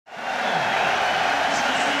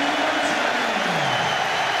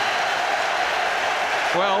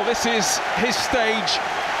Well, this is his stage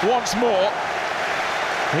once more.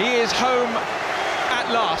 He is home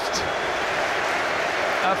at last.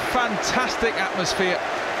 A fantastic atmosphere.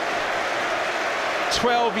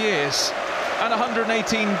 12 years and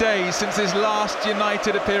 118 days since his last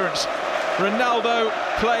United appearance. Ronaldo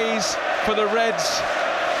plays for the Reds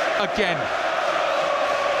again.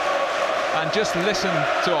 And just listen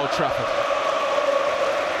to Old Trafford.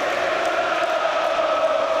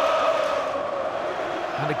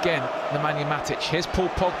 And again, Nemanja Matic. Here's Paul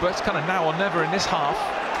Pogba. It's kind of now or never in this half.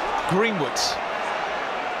 Greenwood's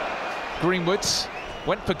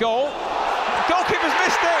went for goal. Goalkeeper's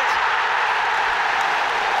missed it.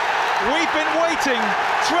 We've been waiting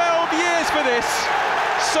 12 years for this,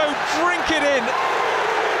 so drink it in.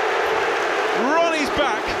 Ronnie's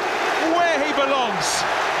back where he belongs.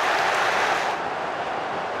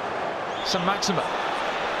 Saint-Maximin.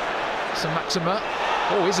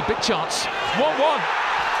 Oh, here's a big chance. 1-1.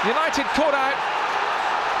 United caught out,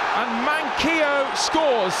 and Manquillo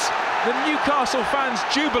scores. The Newcastle fans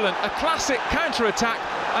jubilant. A classic counter-attack,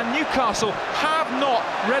 and Newcastle have not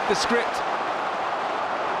read the script.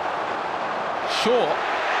 Shaw,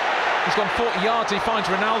 he's gone 40 yards, he finds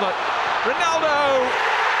Ronaldo. Ronaldo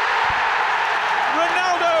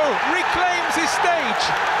reclaims his stage.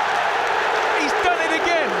 He's done it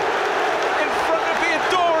again in front of the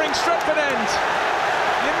adoring Stretford end.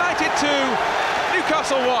 United 2,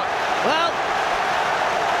 Newcastle 1. Well,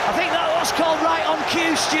 I think that was called right on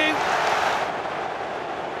cue, Stu.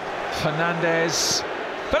 Fernandes!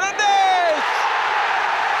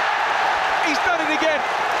 He's done it again.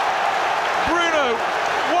 Bruno,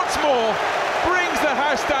 once more, brings the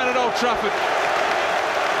house down at Old Trafford.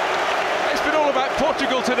 It's been all about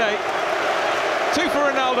Portugal today. 2 for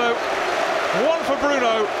Ronaldo, 1 for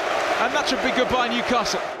Bruno, and that should be goodbye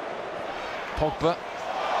Newcastle. Pogba,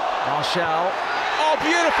 Martial, oh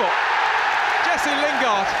beautiful! Jesse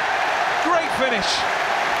Lingard, great finish,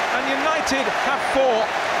 and United have 4.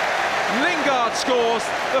 Lingard scores,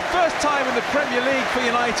 the first time in the Premier League for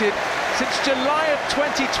United since July of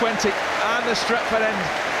 2020, and the Stretford end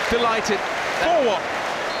delighted. 4-1.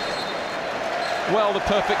 Well, the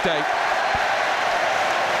perfect day.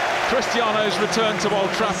 Cristiano's return to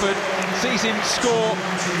Old Trafford sees him score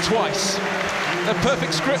twice. A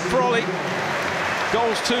perfect script for Ole.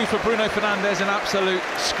 Goals 2 for Bruno Fernandes, an absolute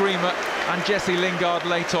screamer, and Jesse Lingard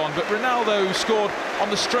late on. But Ronaldo scored on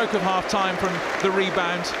the stroke of half-time from the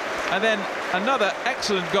rebound. And then another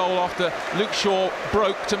excellent goal after Luke Shaw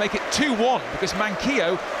broke to make it 2-1, because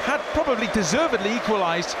Manquillo had probably deservedly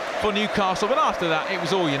equalised for Newcastle. But after that, it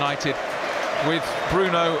was all United, with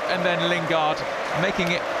Bruno and then Lingard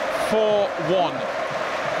making it 4-1.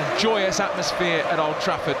 A joyous atmosphere at Old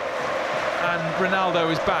Trafford. And Ronaldo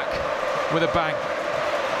is back with a bang.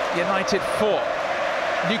 United 4,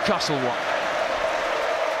 Newcastle 1.